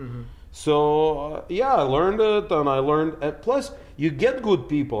myth. Mm-hmm. So I learned it, and I learned. Plus, you get good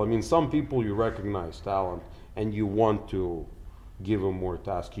people. I mean, some people you recognize talent, and you want to give them more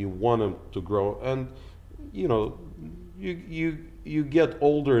tasks. You want them to grow, and you know, you get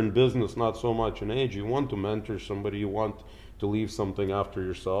older in business, not so much in age. You want to mentor somebody. You want to leave something after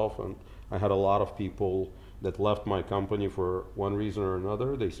yourself. And I had a lot of people that left my company for one reason or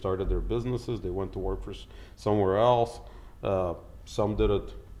another. They started their businesses. They went to work for somewhere else. Some did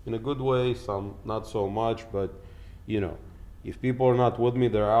it in a good way, some not so much. But if people are not with me,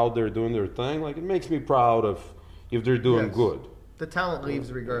 they're out there doing their thing. Like, it makes me proud if they're doing Yes. good. The talent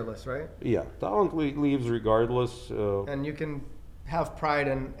leaves regardless, right? Yeah, talent leaves regardless. And you can have pride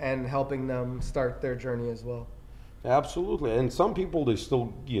in helping them start their journey as well. Absolutely. And some people, they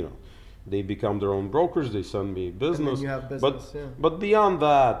still, they become their own brokers. They send me business. you have business, but, yeah. But beyond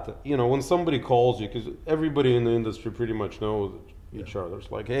that, when somebody calls you, because everybody in the industry pretty much knows each other.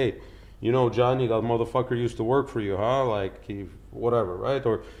 It's like, hey, Johnny, that motherfucker used to work for you, huh? Like, whatever, right?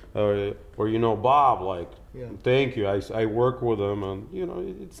 Or Bob, like, Yeah. thank you. I work with him, and,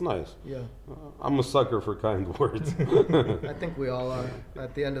 it's nice. Yeah. I'm a sucker for kind words. I think we all are.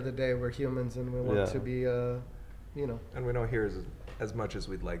 At the end of the day, we're humans and we want Yeah. to be, And we don't hear as much as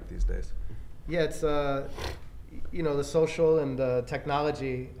we'd like these days. yeah, it's, the social and the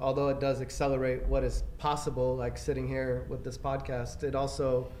technology, although it does accelerate what is possible, like sitting here with this podcast, it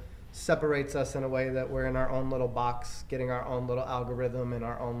also separates us in a way that we're in our own little box, getting our own little algorithm and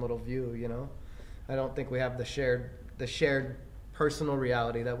our own little view, I don't think we have the shared personal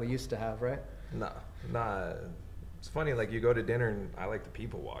reality that we used to have, right? Nah. It's funny, like, you go to dinner and I like to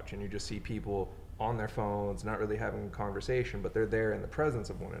people watch, and you just see people on their phones, not really having a conversation, but they're there in the presence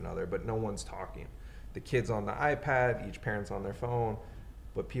of one another, but no one's talking. The kids on the iPad, each parent's on their phone,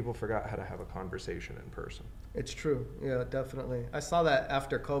 but people forgot how to have a conversation in person. It's true. Yeah, definitely. I saw that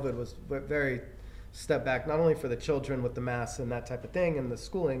after COVID was very step back, not only for the children with the masks and that type of thing and the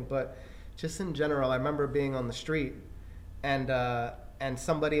schooling, but just in general. I remember being on the street and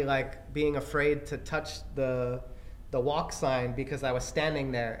somebody like being afraid to touch the walk sign because I was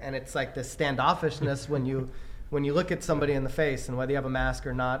standing there, and it's like this standoffishness when you look at somebody in the face, and whether you have a mask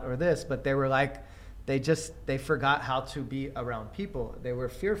or not or this, but they were like, they forgot how to be around people. They were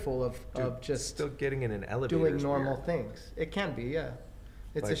fearful of just still getting in an elevator doing is normal weird. things. It can be, yeah.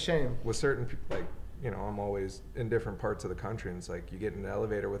 It's a Like, shame. with certain people, like, I'm always in different parts of the country, and it's like you get in an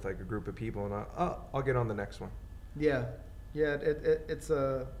elevator with like a group of people, and I'll get on the next one. Yeah, it's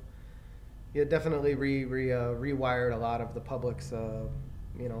definitely rewired a lot of the public's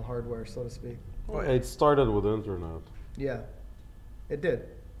hardware, so to speak. Well, it started with the internet. Yeah, it did.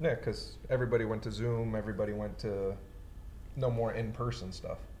 Yeah, because everybody went to Zoom, everybody went to no more in-person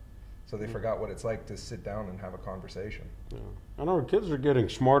stuff. So they forgot what it's like to sit down and have a conversation. Yeah. And our kids are getting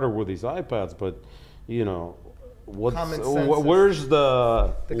smarter with these iPads, but Common sense where's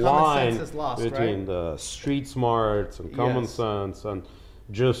the common line sense is lost, between right? the street smarts and common Yes. sense and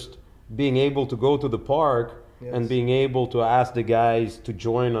just being able to go to the park and Yes. being able to ask the guys to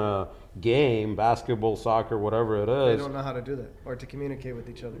join a game, basketball, soccer, whatever it They is. don't know how to do that or to communicate with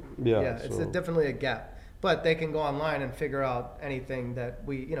each other. Yeah, it's so- definitely a gap. But they can go online and figure out anything that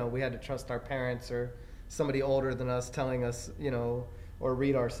we had to trust our parents or somebody older than us telling us, or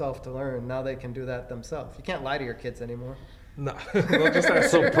read ourselves to learn. Now they can do that themselves. You can't lie to your kids anymore. No, they'll just ask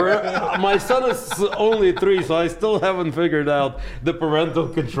So my son is only 3, so I still haven't figured out the parental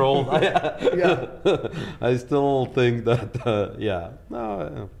control. Yeah. I still think that, yeah.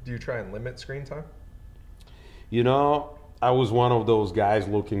 No, Do you try and limit screen time? I was one of those guys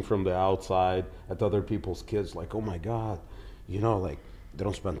looking from the outside at other people's kids, like, oh my God, like they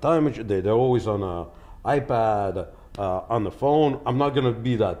don't spend time with you. They're always on a iPad, on the phone. I'm not gonna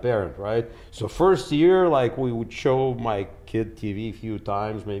be that parent, right? So first year, like, we would show my kid TV a few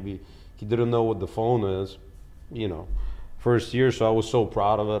times. Maybe he didn't know what the phone is, first year. So I was so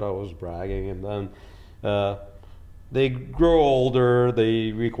proud of it. I was bragging, and then they grow older,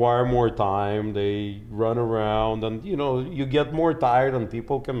 they require more time, they run around, and you get more tired, and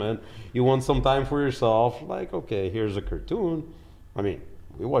people come in, you want some time for yourself, like, okay, here's a cartoon. I mean,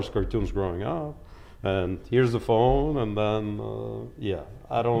 we watched cartoons growing up, and here's the phone, and then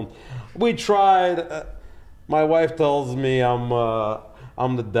we tried. My wife tells me I'm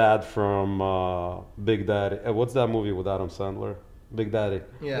the dad from Big Daddy. What's that movie with Adam Sandler? Big Daddy.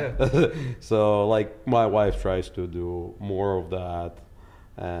 Yeah. So, like, my wife tries to do more of that,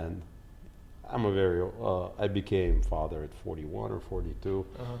 and I became father at 41 or 42.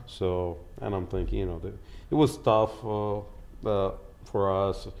 Uh-huh. So, and I'm thinking, it was tough for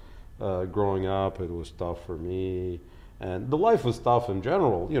us growing up. It was tough for me. And the life was tough in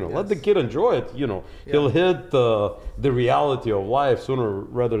general. Let the Yes. kid enjoy it. He'll hit the reality of life sooner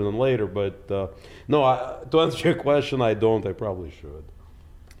rather than later. But no, to answer your question, I don't. I probably should.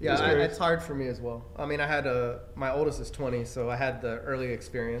 Yeah, it's hard for me as well. I mean, I had my oldest is 20, so I had the early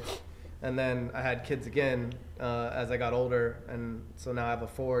experience. And then I had kids again as I got older. And so now I have a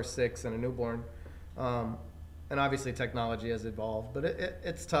 4, 6, and a newborn. and obviously technology has evolved, but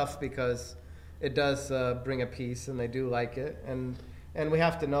it's tough because it does bring a peace, and they do like it, and we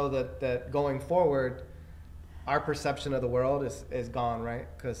have to know that going forward, our perception of the world is gone, right?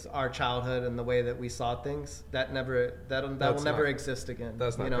 Because our childhood and the way that we saw things, that will never exist again.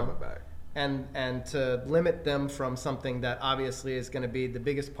 That's not coming back. And to limit them from something that obviously is going to be the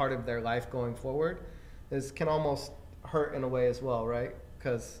biggest part of their life going forward can almost hurt in a way as well, right?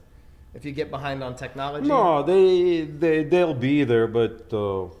 Because if you get behind on technology, No, they'll be there, but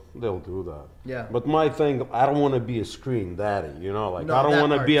they'll do that. Yeah. But my thing, I don't want to be a screen daddy, you know, like No, I don't that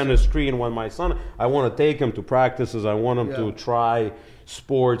want to part be on too. the screen when my son. I want to take him to practices. I want him Yeah. to try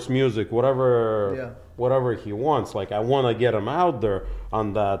sports, music, whatever, Yeah. whatever he wants. Like I want to get him out there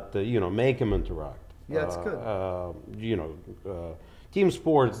on that, make him interact. Yeah, it's good. Team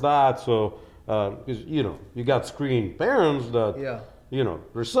sports that so. Because you got screen parents that Yeah.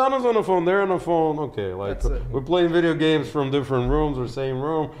 their son is on the phone, they're on the phone. Okay, like That's it. we're playing video games from different rooms or same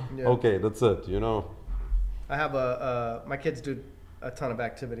room. Yeah. Okay, that's it. I have my kids do a ton of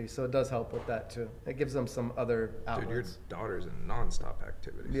activities, so it does help with that too. It gives them some other outlets. Dude, your daughter's in nonstop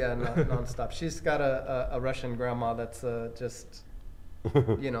activities. Yeah, nonstop. She's got a Russian grandma that's just,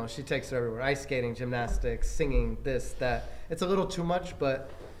 she takes her everywhere. Ice skating, gymnastics, singing, this, that. It's a little too much, but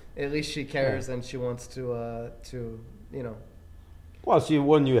at least she cares and she wants to. Plus,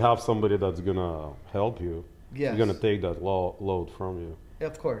 when you have somebody that's gonna help you, Yes. you're gonna take that load from you.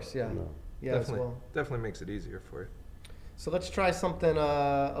 Of course, yeah. No. Yeah, as Definitely, well. definitely makes it easier for you. So let's try something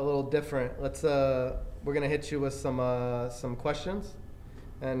a little different. We're gonna hit you with some questions,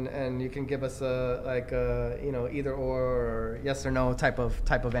 and you can give us either or yes or no type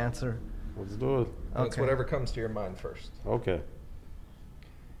of answer. Let's do it. It's whatever comes to your mind first. Okay.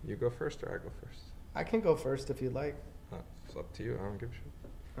 You go first or I go first? I can go first if you'd like. It's up to you. I don't give a shit.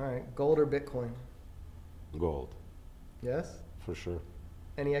 All right, gold or Bitcoin? Gold, Yes. for sure.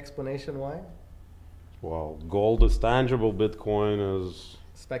 Any explanation why? Well, gold is tangible. Bitcoin is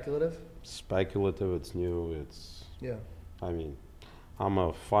Speculative? speculative. It's new. Yeah. I mean, I'm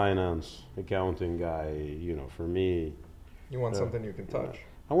a finance accounting guy. For me, You want Yeah. something you can touch.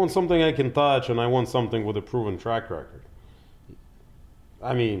 I want something I can touch, and I want something with a proven track record.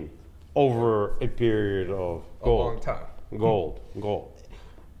 I mean, over a period of A long gold. time. Gold.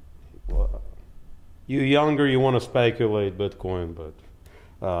 Well, you younger, you want to speculate Bitcoin, but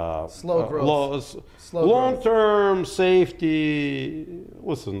Slow growth. Slow long growth. term safety.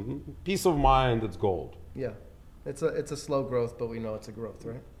 Listen, peace of mind. It's gold. Yeah. It's a slow growth, but we know it's a growth,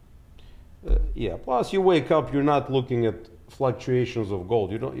 right? Yeah. Plus, you wake up, you're not looking at fluctuations of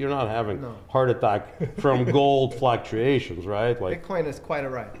gold. You're not having No. heart attack from gold fluctuations, right? Like Bitcoin is quite a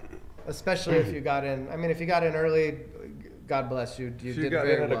ride, especially if you got in. I mean, if you got in early, God bless you. You If you did got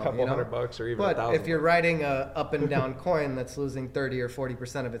very in at well. a couple $100 or even But $1,000. if you're riding a up and down coin that's losing 30 or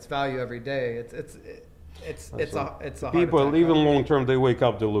 40% of its value every day, it's a heart people, attack, even right? long term, they wake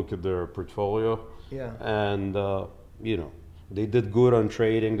up, they look at their portfolio, Yeah. and they did good on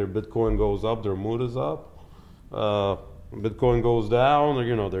trading. Their Bitcoin goes up, their mood is up. Bitcoin goes down,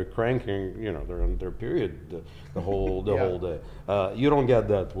 they're cranking. They're on their period the whole Yeah. whole day. You don't get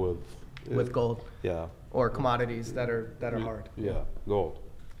that with Gold yeah or commodities that are hard. yeah gold.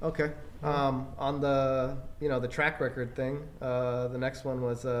 Okay. On the track record thing, the next one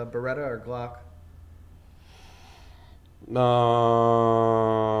was Beretta or Glock.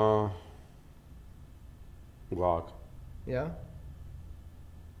 Glock. Yeah.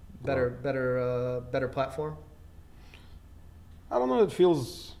 Better platform. I don't know. It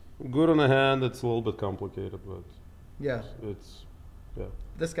feels good on the hand. It's a little bit complicated, but Yeah. it's yeah.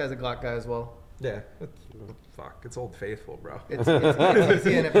 This guy's a Glock guy as well. Yeah. Fuck. It's Old Faithful, bro. It's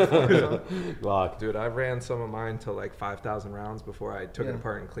easy and it performs. Huh? Glock. Dude, I ran some of mine to like 5,000 rounds before I took it Yeah.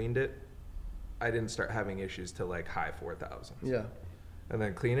 apart and cleaned it. I didn't start having issues till like high 4,000s. Yeah. And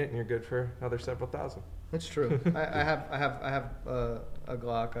then clean it and you're good for another several thousand. It's true. I have a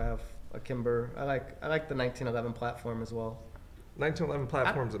Glock. I have a Kimber. I like the 1911 platform as well. 1911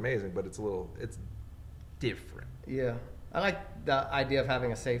 platform's amazing, but it's different. Yeah. I like the idea of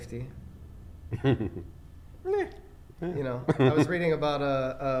having a safety. I was reading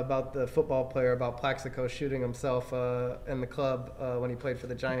about the football player, about Plaxico shooting himself in the club when he played for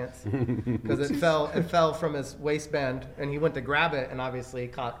the Giants because it fell from his waistband and he went to grab it and obviously he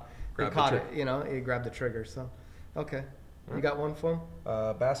caught it. He grabbed the trigger. So, okay, you got one for him?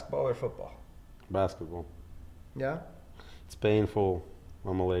 Basketball or football? Basketball. Yeah, It's painful.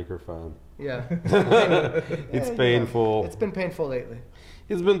 I'm a Laker fan. yeah. It's painful. It's been painful lately.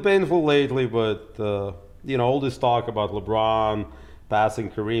 It's been painful lately, but all this talk about LeBron passing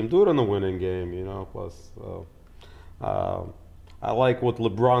Kareem, do it in a winning game, Plus, Uh, I like what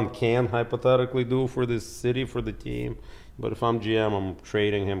LeBron can hypothetically do for this city, for the team. But if I'm GM, I'm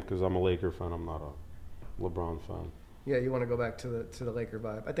trading him because I'm a Laker fan. I'm not a LeBron fan. Yeah, you want to go back to the Laker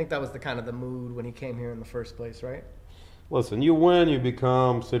vibe. I think that was the kind of the mood when he came here in the first place, right? Listen, you win, you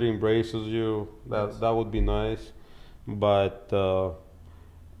become, city embraces you. That would be nice. But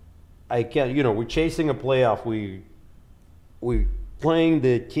I can't. You know, we're chasing a playoff. We playing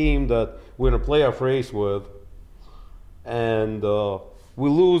the team that we're in a playoff race with, and we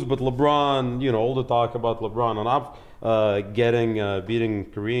lose. But LeBron, you know, all the talk about LeBron, and I'm beating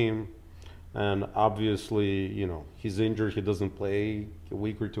Kareem, and obviously, you know, he's injured. He doesn't play a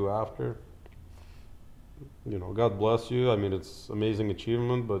week or two after. You know, God bless you. I mean, it's amazing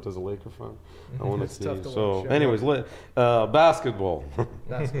achievement, but as a Laker fan, I want to It's see. tough to So, watch, yeah. anyways, basketball.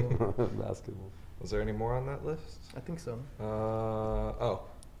 Basketball. Basketball. Was there any more on that list? I think so.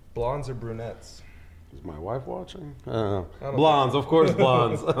 Blondes or brunettes? Is my wife watching? don't Blondes, of course,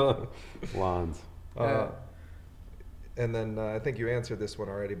 blondes. Blondes. And then I think you answered this one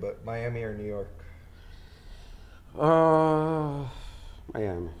already, but Miami or New York?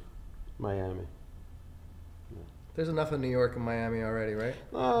 Miami. There's enough in New York and Miami already, right?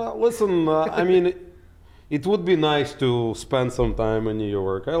 Listen, I mean, it would be nice to spend some time in New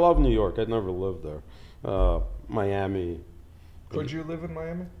York. I love New York. I never lived there. Miami. Could you live in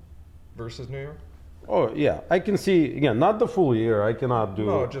Miami versus New York? Oh yeah, I can see again. Not the full year. I cannot do.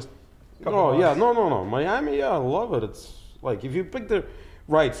 No, just. Oh yeah, no. Miami, yeah, I love it. It's like if you pick the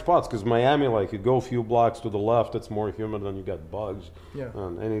right spots, because Miami, like you go a few blocks to the left, it's more humid and you got bugs Yeah.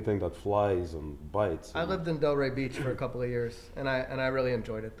 and anything that flies and bites. I lived in Delray Beach for a couple of years, and I really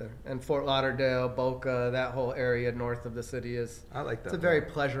enjoyed it there. And Fort Lauderdale, Boca, that whole area north of the city I like that. It's a very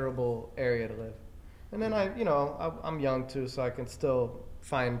pleasurable area to live. And then I'm young too, so I can still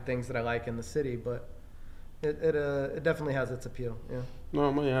find things that I like in the city, but it definitely has its appeal. Yeah.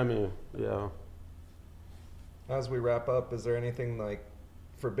 No, Miami, yeah. As we wrap up, is there anything like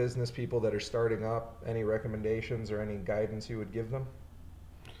for business people that are starting up, any recommendations or any guidance you would give them?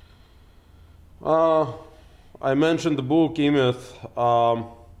 I mentioned the book, E-Myth.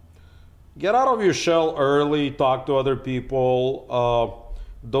 Get out of your shell early, talk to other people.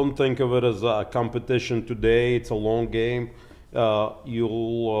 Don't think of it as a competition today. It's a long game.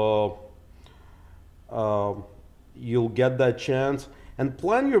 You'll get that chance. And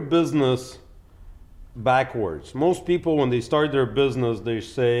plan your business backwards. Most people, when they start their business, they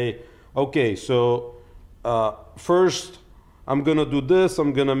say, okay, so first I'm gonna do this,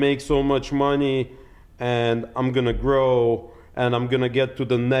 I'm gonna make so much money, and I'm gonna grow, and I'm gonna get to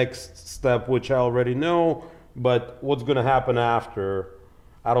the next step, which I already know, but what's gonna happen after,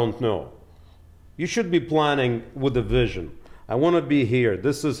 I don't know. You should be planning with a vision. I wanna be here.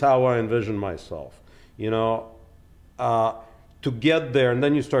 This is how I envision myself. You know, to get there, and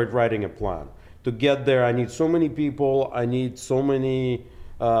then you start writing a plan. To get there, I need so many people, I need so many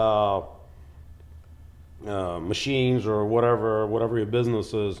machines or whatever your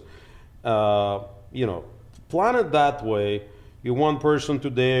business is. You know, plan it that way. You're one person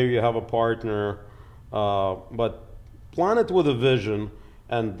today, you have a partner, but plan it with a vision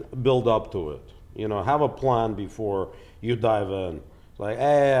and build up to it. You know, have a plan before you dive in. It's like,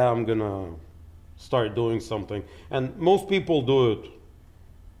 hey, I'm gonna start doing something. And most people do it,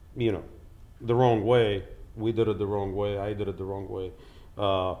 you know, the wrong way. We did it the wrong way. I did it the wrong way.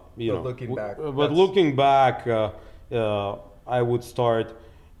 Looking back, looking back, I would start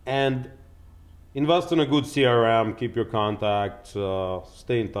and invest in a good CRM. Keep your contacts.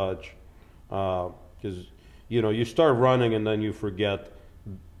 Stay in touch, because you start running and then you forget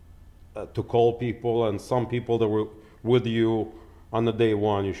to call people. And some people that were with you on the day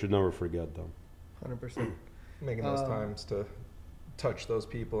one, you should never forget them. 100%. Making those times to touch those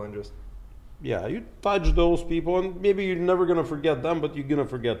people and just. Yeah, you touch those people, and maybe you're never gonna forget them, but you're gonna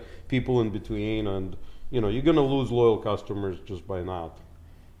forget people in between, and you're gonna lose loyal customers just by not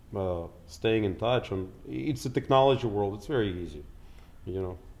staying in touch. And it's a technology world; it's very easy,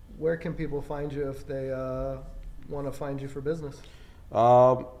 Where can people find you if they want to find you for business?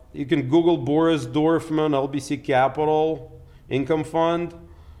 You can Google Boris Dorfman, LBC Capital Income Fund,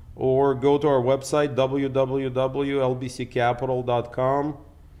 or go to our website www.lbccapital.com.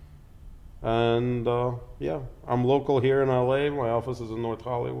 And I'm local here in LA. My office is in North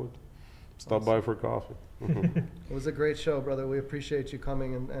Hollywood. Stop by for coffee. It was a great show, brother. We appreciate you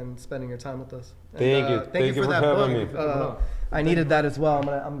coming and spending your time with us. And, Thank you. Thank you for that having book. me. I needed that as well.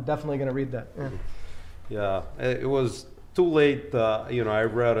 I'm definitely going to read that. Yeah. Yeah, it was too late. I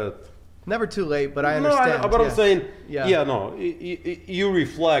read it. Never too late, but I understand. But I'm saying, Yeah. you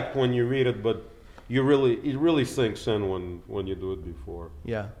reflect when you read it, but it really sinks in when you do it before.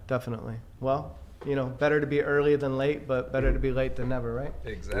 Yeah, definitely. Well, you know, better to be early than late, but better to be late than never, right?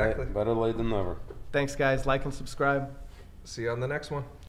 Exactly. Better late than never. Thanks, guys. Like and subscribe. See you on the next one.